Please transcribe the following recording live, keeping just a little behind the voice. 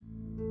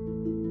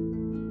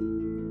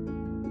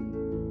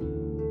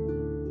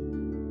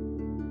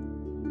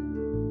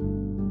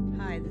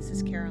this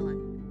is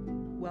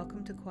Carolyn.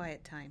 Welcome to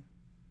Quiet Time.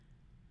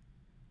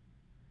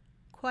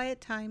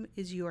 Quiet Time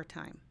is your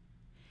time,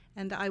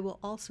 and I will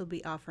also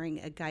be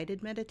offering a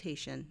guided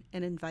meditation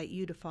and invite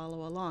you to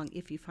follow along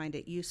if you find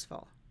it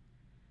useful.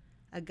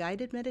 A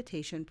guided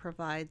meditation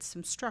provides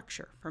some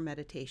structure for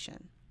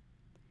meditation.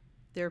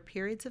 There are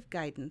periods of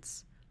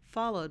guidance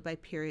followed by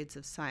periods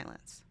of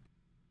silence.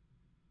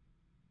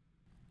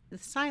 The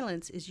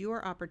silence is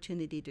your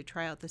opportunity to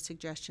try out the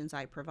suggestions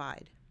I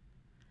provide.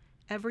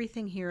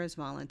 Everything here is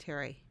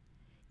voluntary,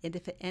 and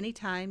if at any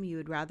time you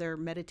would rather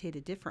meditate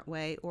a different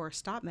way or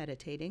stop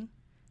meditating,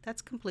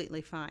 that's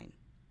completely fine.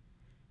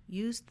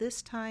 Use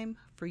this time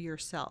for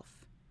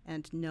yourself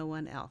and no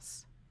one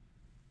else.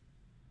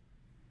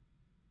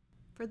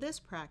 For this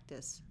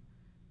practice,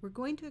 we're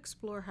going to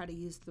explore how to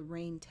use the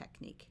R.A.I.N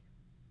technique.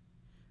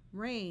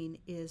 R.A.I.N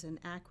is an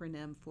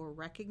acronym for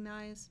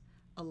Recognize,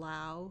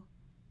 Allow,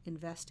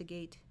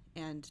 Investigate,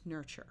 and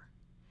Nurture.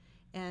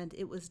 And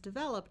it was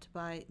developed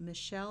by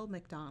Michelle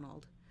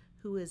McDonald,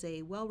 who is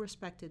a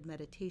well-respected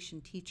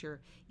meditation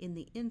teacher in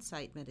the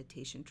Insight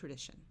meditation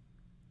tradition.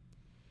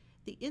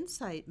 The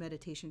Insight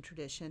meditation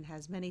tradition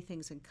has many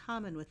things in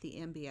common with the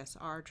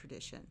MBSR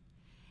tradition,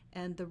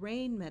 and the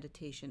R.A.I.N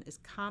meditation is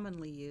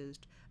commonly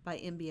used by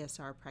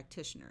MBSR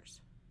practitioners.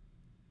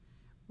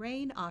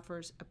 R.A.I.N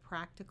offers a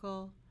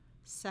practical,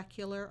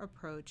 secular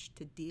approach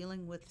to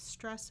dealing with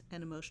stress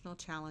and emotional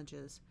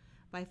challenges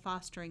by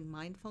fostering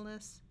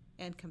mindfulness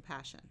and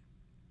compassion.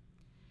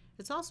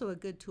 It's also a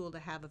good tool to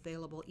have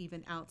available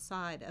even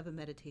outside of a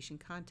meditation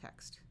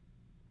context.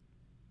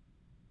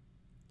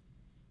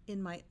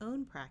 In my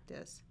own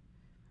practice,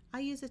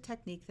 I use a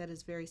technique that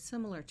is very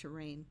similar to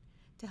R.A.I.N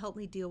to help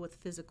me deal with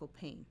physical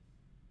pain.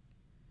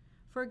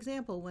 For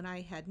example, when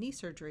I had knee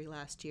surgery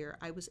last year,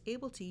 I was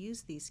able to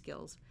use these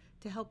skills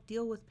to help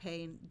deal with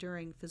pain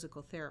during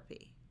physical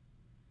therapy.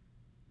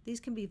 These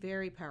can be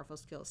very powerful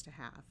skills to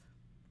have.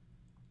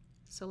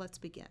 So let's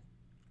begin.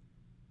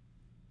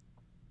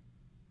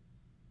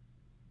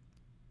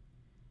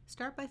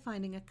 Start by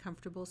finding a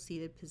comfortable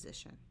seated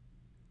position,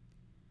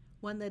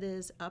 one that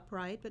is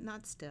upright but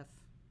not stiff.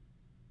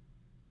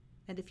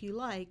 And if you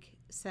like,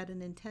 set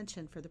an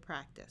intention for the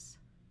practice.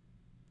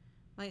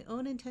 My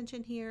own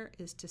intention here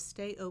is to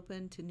stay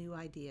open to new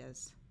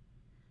ideas.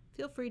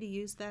 Feel free to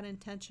use that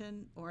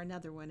intention or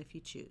another one if you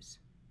choose.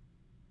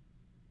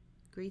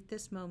 Greet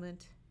this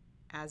moment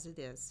as it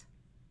is.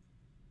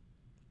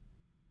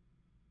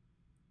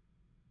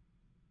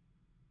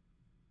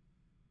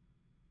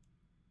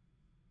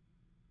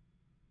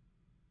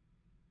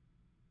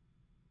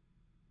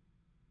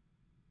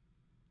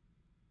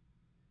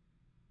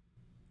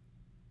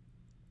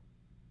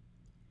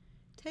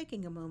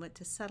 Taking a moment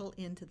to settle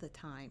into the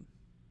time.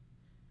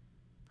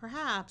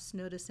 Perhaps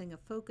noticing a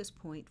focus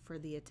point for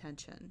the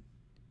attention,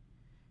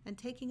 and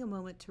taking a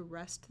moment to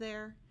rest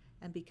there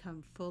and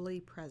become fully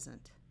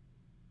present.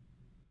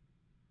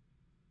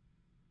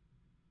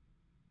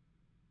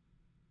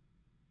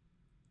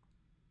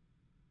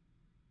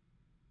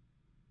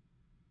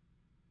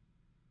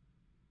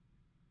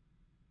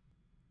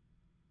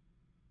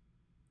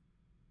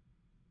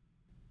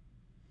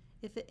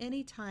 If at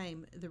any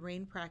time the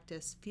R.A.I.N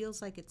practice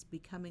feels like it's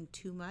becoming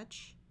too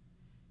much,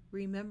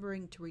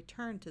 remembering to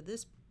return to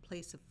this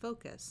place of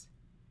focus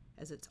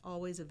as it's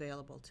always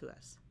available to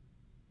us.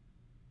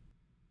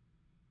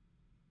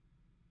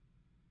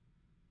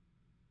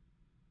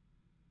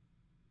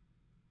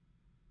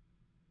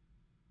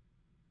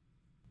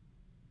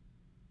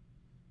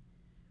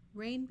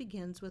 R.A.I.N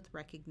begins with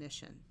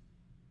recognition.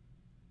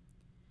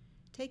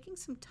 Taking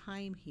some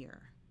time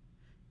here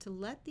to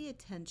let the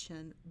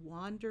attention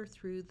wander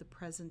through the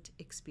present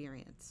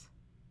experience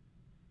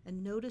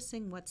and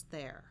noticing what's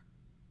there.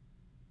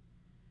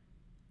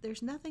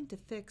 There's nothing to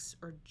fix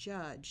or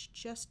judge,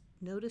 just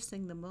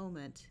noticing the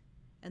moment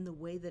and the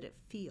way that it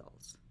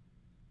feels.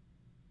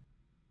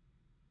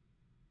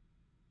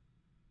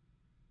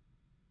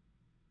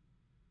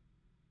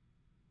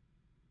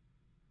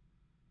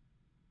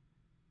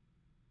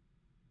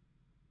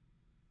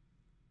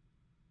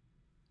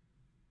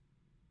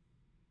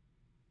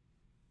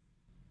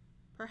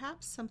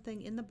 Perhaps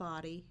something in the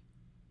body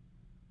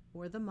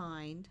or the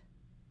mind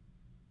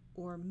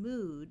or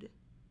mood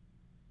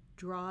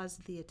draws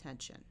the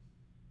attention.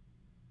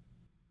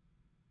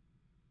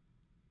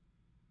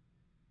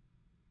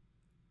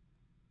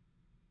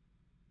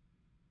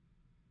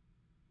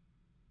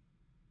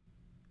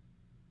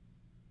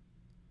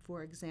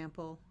 For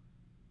example,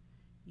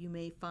 you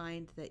may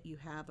find that you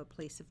have a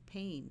place of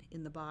pain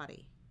in the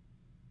body.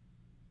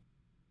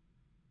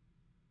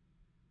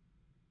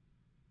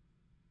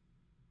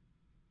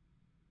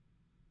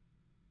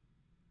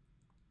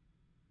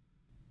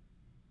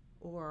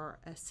 Or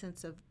a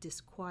sense of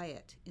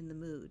disquiet in the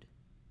mood.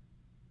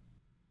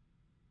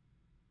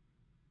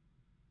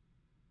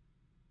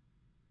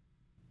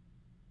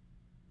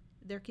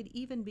 There could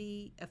even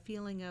be a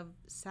feeling of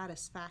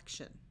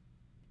satisfaction,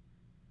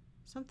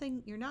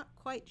 something you're not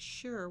quite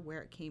sure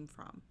where it came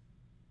from.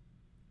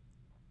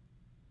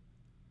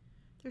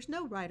 There's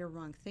no right or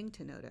wrong thing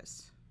to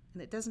notice.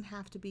 and it doesn't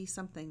have to be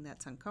something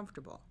that's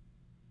uncomfortable.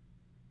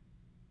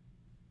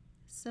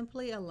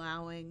 Simply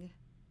allowing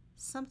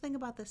something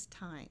about this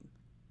time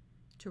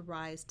to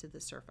rise to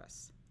the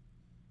surface.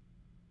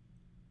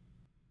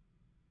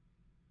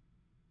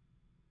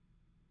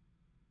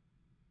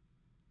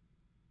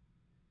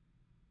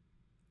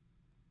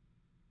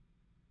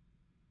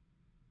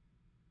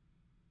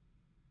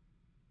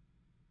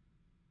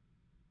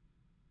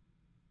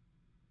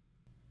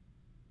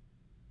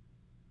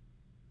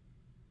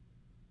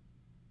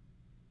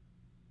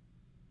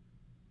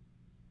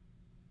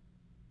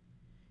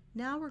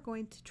 Now we're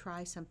going to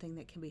try something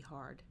that can be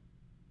hard.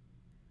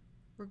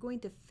 We're going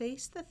to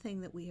face the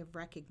thing that we have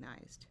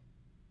recognized,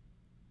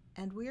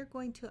 and we are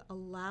going to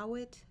allow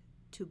it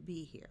to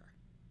be here.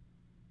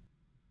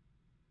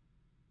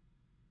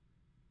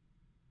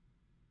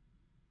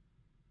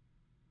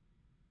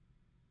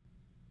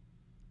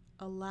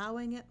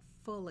 Allowing it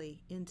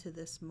fully into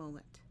this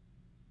moment.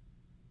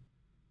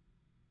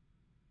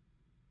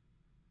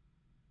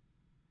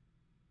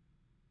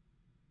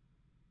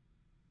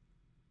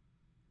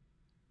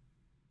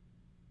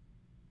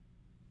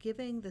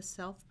 Giving the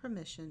self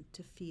permission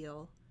to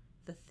feel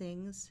the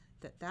things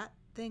that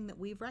thing that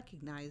we've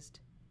recognized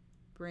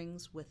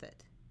brings with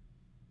it.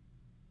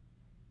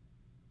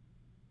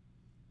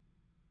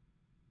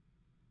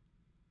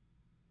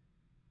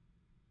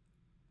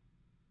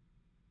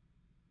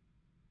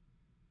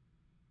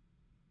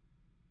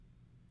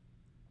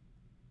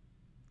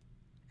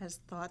 As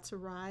thoughts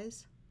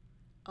arise,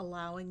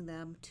 allowing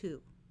them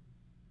to.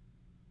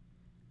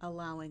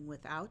 Allowing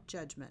without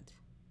judgment.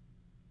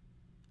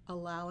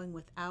 Allowing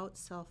without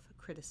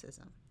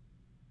self-criticism.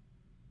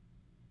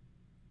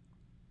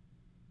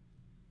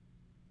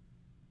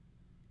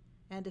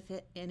 And if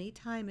at any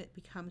time it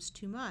becomes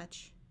too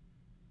much,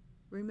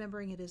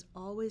 remembering it is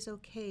always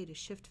okay to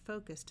shift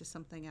focus to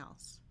something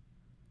else.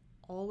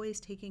 Always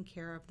taking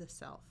care of the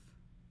self.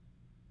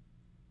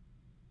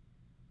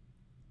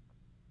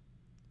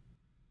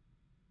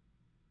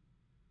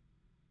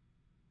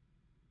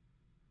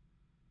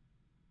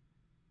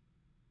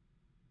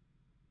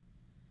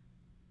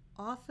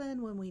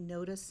 Often when we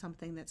notice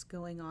something that's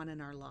going on in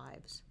our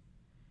lives,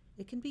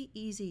 it can be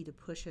easy to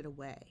push it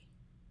away,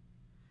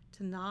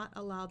 to not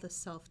allow the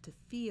self to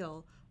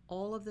feel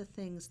all of the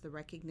things the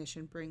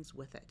recognition brings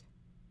with it.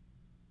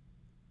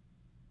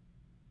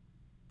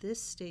 This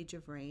stage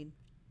of R.A.I.N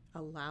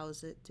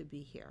allows it to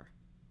be here.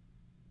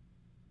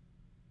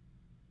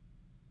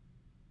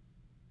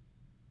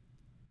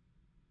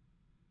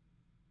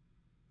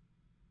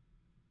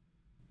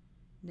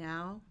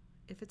 Now,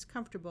 if it's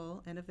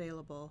comfortable and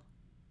available,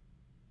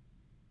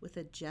 with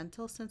a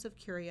gentle sense of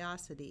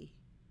curiosity,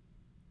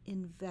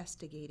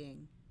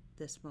 investigating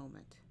this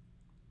moment.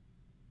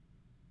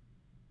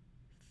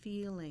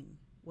 Feeling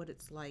what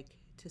it's like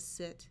to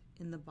sit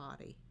in the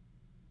body.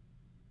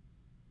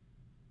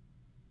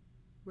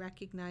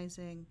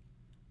 Recognizing,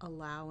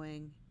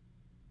 allowing,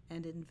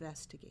 and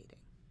investigating.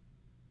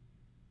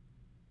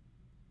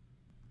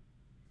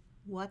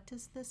 What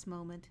does this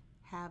moment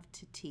have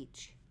to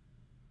teach?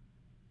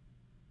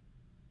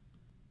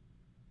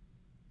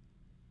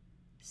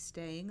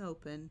 Staying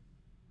open,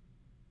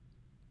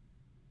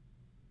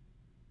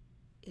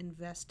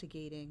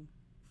 investigating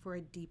for a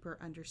deeper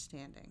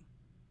understanding.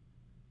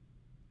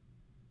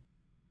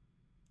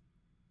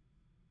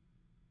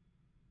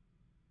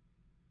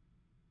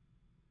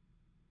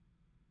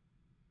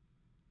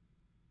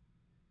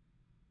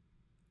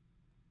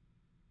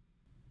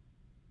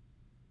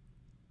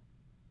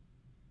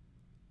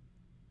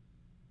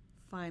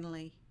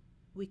 Finally,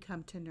 we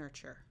come to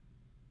nurture.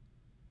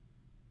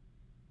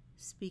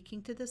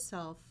 Speaking to the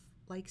self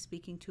like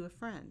speaking to a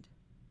friend.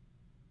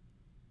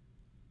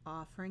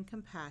 Offering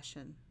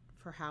compassion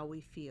for how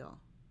we feel.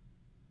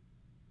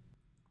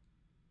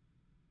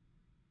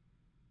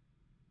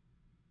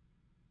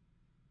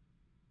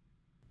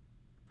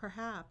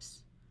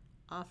 Perhaps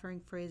offering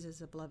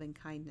phrases of loving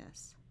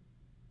kindness.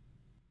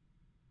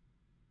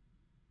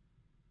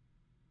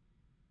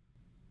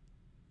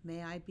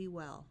 May I be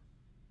well.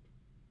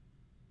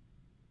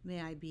 May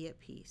I be at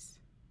peace.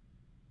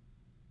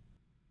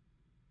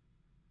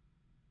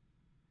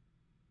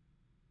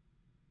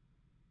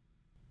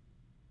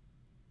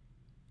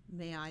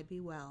 May I be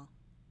well.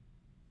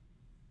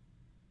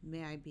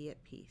 May I be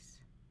at peace.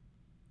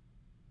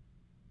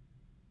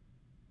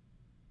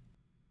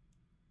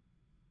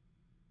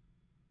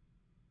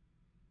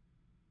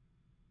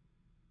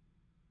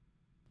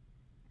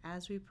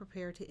 As we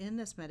prepare to end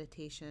this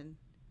meditation,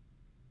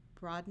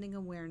 broadening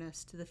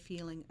awareness to the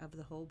feeling of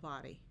the whole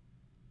body,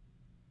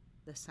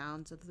 the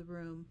sounds of the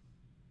room,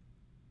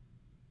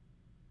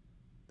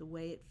 the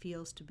way it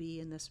feels to be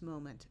in this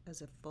moment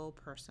as a full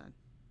person.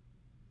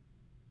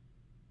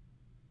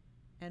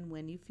 And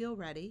when you feel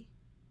ready,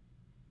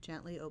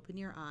 gently open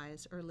your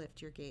eyes or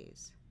lift your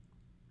gaze.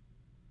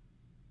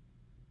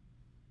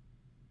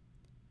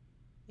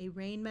 A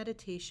R.A.I.N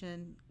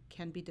meditation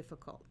can be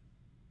difficult,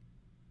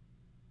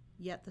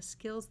 yet the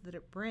skills that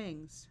it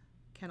brings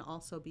can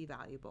also be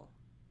valuable.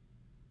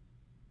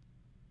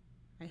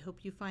 I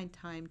hope you find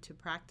time to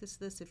practice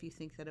this if you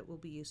think that it will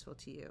be useful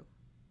to you.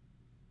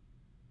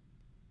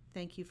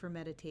 Thank you for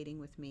meditating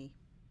with me,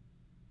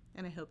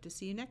 and I hope to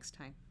see you next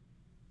time.